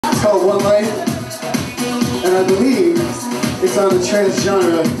It's called One Life, and I believe it's on the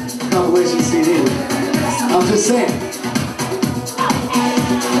Transgenre compilation CD. I'm just saying.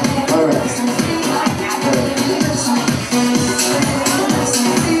 All right.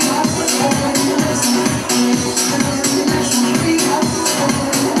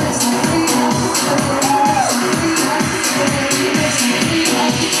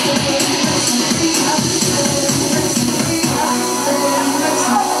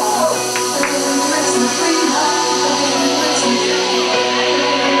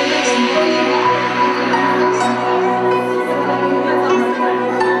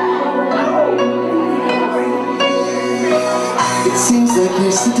 It seems like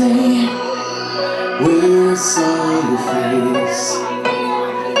yesterday when I saw your face.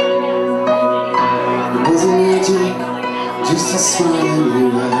 It wasn't magic, just a smile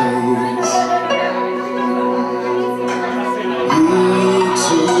in your eyes. You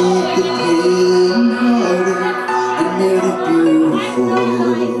took the pain and heartache and made it beautiful.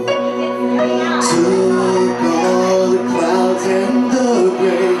 Took all the clouds and the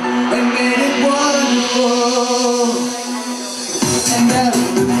gray and made it wonderful. And I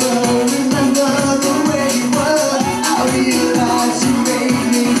remember the way you were. I realized you made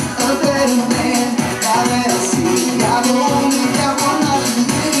me a better man. Now that I see I've only got one life to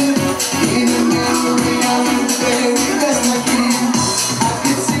live. In the memory I'll do the very best I can. I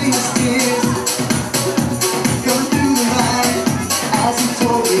could see his tears come through the light as he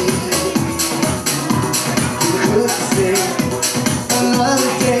told me you couldn't stay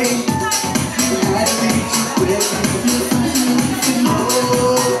another day. You had to leave too quickly.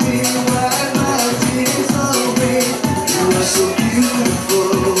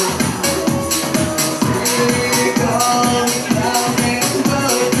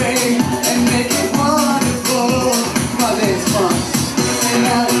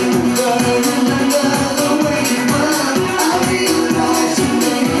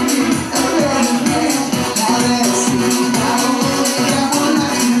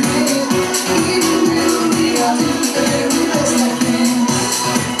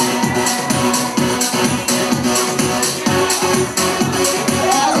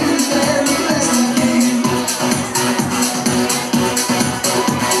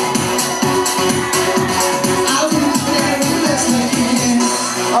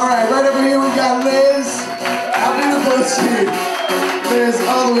 Liz,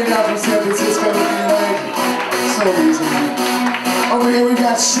 all the way down from San Francisco with me tonight. So amazing. Over here we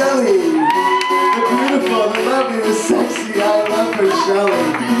got Shelly, the beautiful, the lovely, the sexy, I love her, Shelly.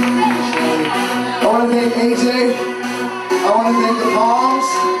 I want to thank AJ. I want to thank the Palms.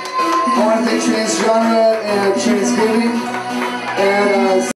 I want to thank Transgenre and Transgiving.